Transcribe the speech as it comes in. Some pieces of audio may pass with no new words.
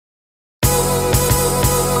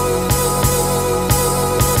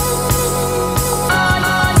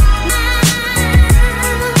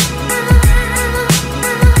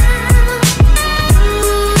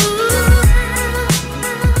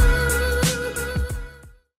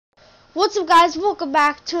What's up, guys? Welcome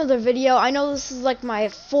back to another video. I know this is like my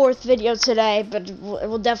fourth video today, but it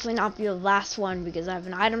will definitely not be the last one because I have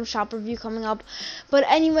an item shop review coming up. But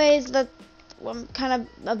anyways, I'm kind of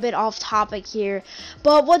a bit off topic here.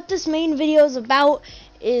 But what this main video is about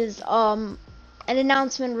is an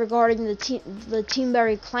announcement regarding the Team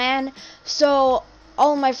B3RRY clan. So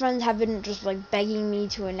all of my friends have been just like begging me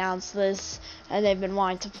to announce this, and they've been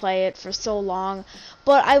wanting to play it for so long.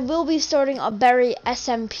 But I will be starting a B3RRY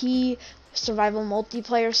SMP survival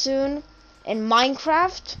multiplayer soon in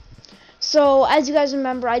Minecraft. So as you guys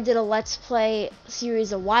remember, I did a Let's Play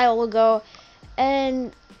series a while ago,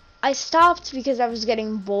 and I stopped because I was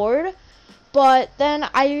getting bored. But then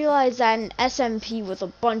I realized that in SMP with a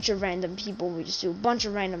bunch of random people, we just do a bunch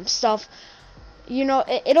of random stuff. You know,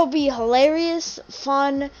 it'll be hilarious,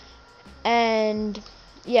 fun, and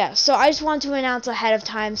yeah. So I just want to announce ahead of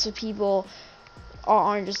time so people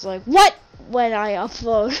aren't just like, what? When I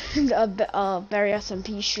upload a B3RRY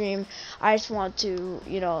SMP stream. I just want to,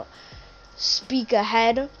 you know, speak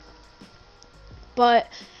ahead. But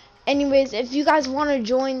anyways, if you guys want to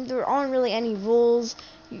join, there aren't really any rules.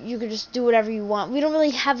 You could just do whatever you want. We don't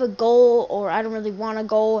really have a goal, or I don't really want a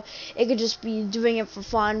goal. It could just be doing it for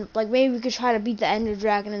fun. Like maybe we could try to beat the Ender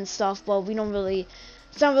Dragon and stuff, but we don't really,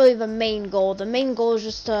 it's not really the main goal. The main goal is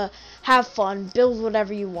just to have fun, build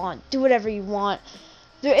whatever you want, do whatever you want.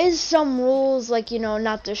 There is some rules, like, you know,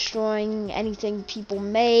 not destroying anything people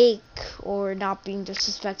make, or not being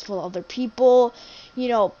disrespectful to other people. You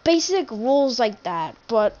know, basic rules like that.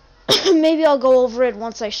 But maybe I'll go over it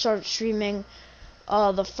once I start streaming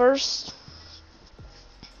the first.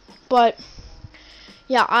 But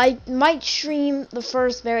yeah, I might stream the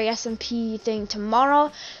first B3RRY SMP thing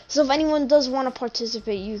tomorrow. So if anyone does want to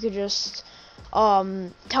participate, you could just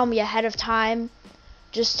tell me ahead of time.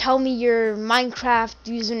 Just tell me your Minecraft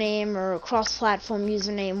username or cross-platform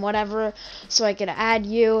username, whatever, so I can add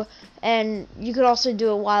you. And you could also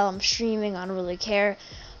do it while I'm streaming. I don't really care.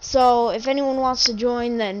 So if anyone wants to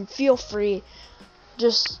join, then feel free.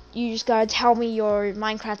 You just gotta tell me your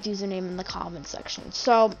Minecraft username in the comment section.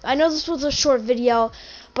 So I know this was a short video,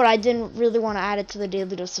 but I didn't really want to add it to the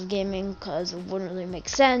Daily Dose of Gaming because it wouldn't really make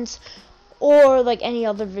sense, or like any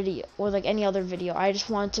other video, I just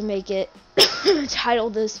wanted to make it title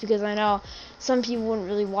this because I know some people wouldn't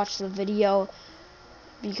really watch the video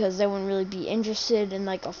because they wouldn't really be interested in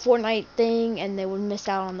like a Fortnite thing, and they would miss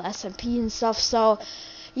out on the SMP and stuff. So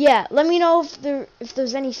yeah, let me know if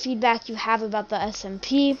there's any feedback you have about the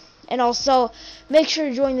SMP, and also make sure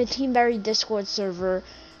to join the Team B3RRY Discord server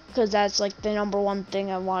because that's like the #1 thing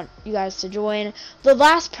I want you guys to join. The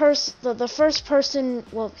first person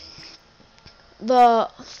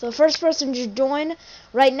to join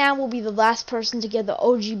right now will be the last person to get the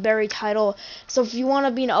OG B3RRY title. So if you want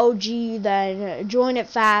to be an OG, then join it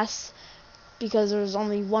fast because there's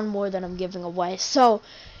only one more that I'm giving away. So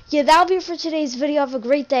yeah, that'll be it for today's video. Have a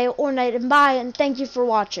great day or night, and bye, and thank you for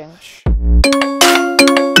watching.